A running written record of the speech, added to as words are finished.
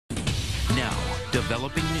Now,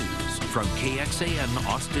 developing news from KXAN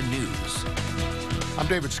Austin News. I'm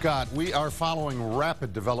David Scott. We are following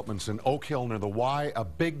rapid developments in Oak Hill near the Y. A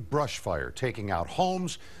big brush fire taking out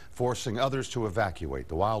homes, forcing others to evacuate.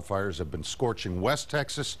 The wildfires have been scorching West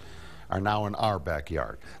Texas, are now in our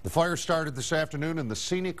backyard. The fire started this afternoon in the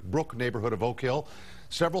scenic Brook neighborhood of Oak Hill.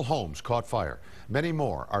 Several homes caught fire. Many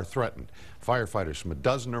more are threatened. Firefighters from a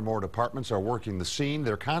dozen or more departments are working the scene.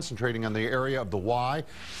 They're concentrating on the area of the Y,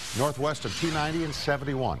 northwest of 290 and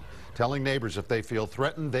 71, telling neighbors if they feel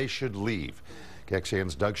threatened, they should leave.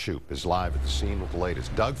 KXAN's Doug Shoup is live at the scene with the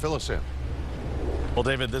latest. Doug, fill us in. Well,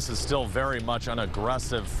 David, this is still very much an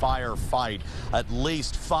aggressive firefight. At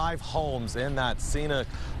least 5 homes in that scenic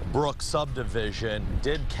Brook subdivision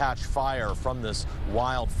did catch fire from this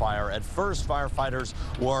wildfire. At first, firefighters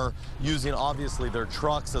were using, obviously, their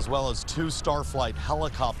trucks as well as 2 Starflight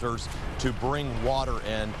helicopters to bring water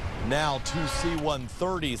in. Now, 2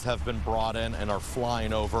 C-130s have been brought in and are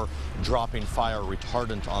flying over, dropping fire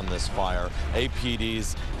retardant on this fire.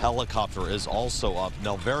 APD's helicopter is also up.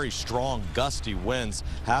 Now, very strong, gusty winds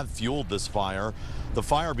have fueled this fire. The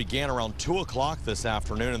fire began around 2 o'clock this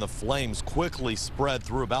afternoon, and the flames quickly spread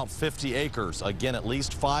through about 50 acres. Again, at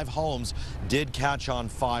least 5 homes did catch on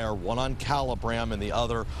fire, one on Calabram and the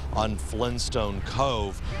other on Flintstone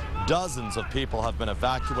Cove. Dozens of people have been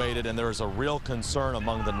evacuated, and there is a real concern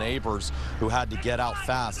among the neighbors who had to get out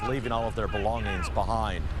fast, leaving all of their belongings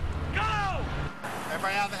behind. Go!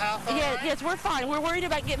 Everybody out of the house? Yeah, right? Yes, we're fine. We're worried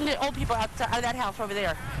about getting the old people out of that house over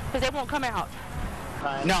there because they won't come out.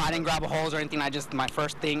 No, I didn't grab a hose or anything. My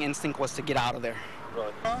first instinct was to get out of there.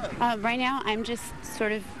 Right now, I'm just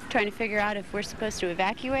sort of trying to figure out if we're supposed to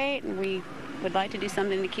evacuate, and we would like to do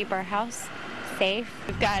something to keep our house safe.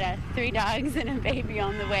 We've got 3 dogs and a baby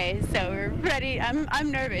on the way, so we're ready.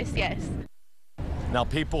 I'm nervous, yes. Now,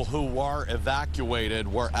 people who were evacuated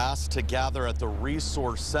were asked to gather at the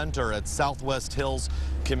Resource Center at Southwest Hills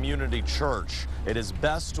Community Church. It is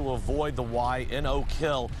best to avoid the Y in Oak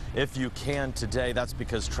Hill if you can today. That's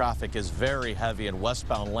because traffic is very heavy and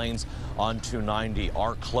westbound lanes on 290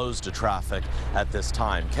 are closed to traffic at this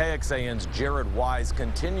time. KXAN's Jared Wise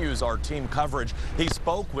continues our team coverage. He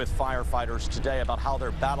spoke with firefighters today about how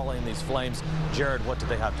they're battling these flames. Jared, what do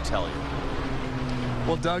they have to tell you?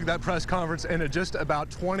 Well, Doug, that press conference ended just about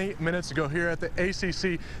 20 minutes ago here at the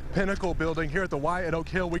ACC Pinnacle building here at the Y at Oak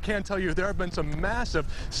Hill. We can tell you there have been some massive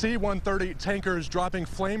C-130 tankers dropping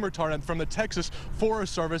flame retardant from the Texas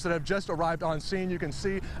Forest Service that have just arrived on scene. You can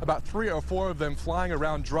see about 3 or 4 of them flying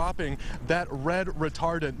around dropping that red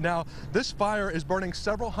retardant. Now, this fire is burning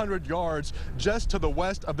several hundred yards just to the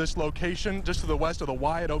west of this location, just to the west of the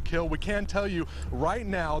Y at Oak Hill. We can tell you right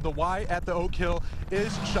now the Y at the Oak Hill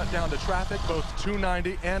is shut down to traffic, both 290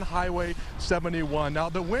 and Highway 71. Now,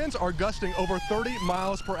 the winds are gusting over 30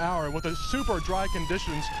 miles per hour. With the super dry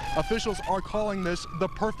conditions, officials are calling this the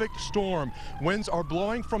perfect storm. Winds are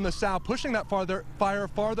blowing from the south, pushing that fire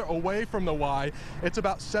farther away from the Y. It's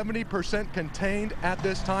about 70% contained at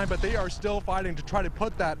this time, but they are still fighting to try to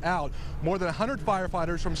put that out. More than 100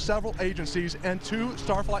 firefighters from several agencies and 2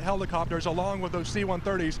 Starflight helicopters, along with those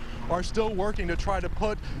C-130s, are still working to try to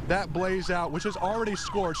put that blaze out, which has already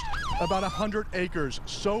scorched about 100 acres.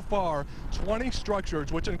 So far, 20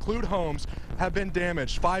 structures, which include homes, have been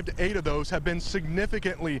damaged. 5 to 8 of those have been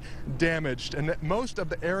significantly damaged, and most of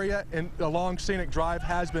the area along Scenic Drive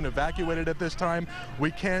has been evacuated at this time.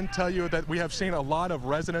 We can tell you that we have seen a lot of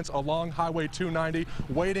residents along Highway 290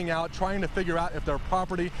 waiting out, trying to figure out if their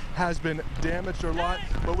property has been damaged or not.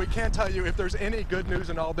 But we can't tell you if there's any good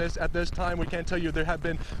news in all this at this time. We can tell you there have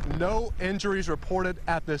been no injuries reported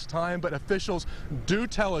at this time, but officials do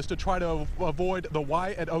tell us to try to avoid the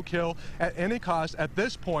Y at Oak Hill at any cost at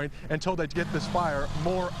this point until they get this fire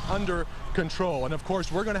more under control. And of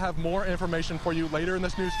course, we're going to have more information for you later in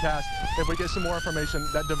this newscast if we get some more information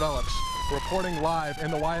that develops. Reporting live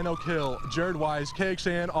in the Y in Oak Hill, Jared Wise,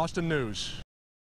 KXAN Austin News.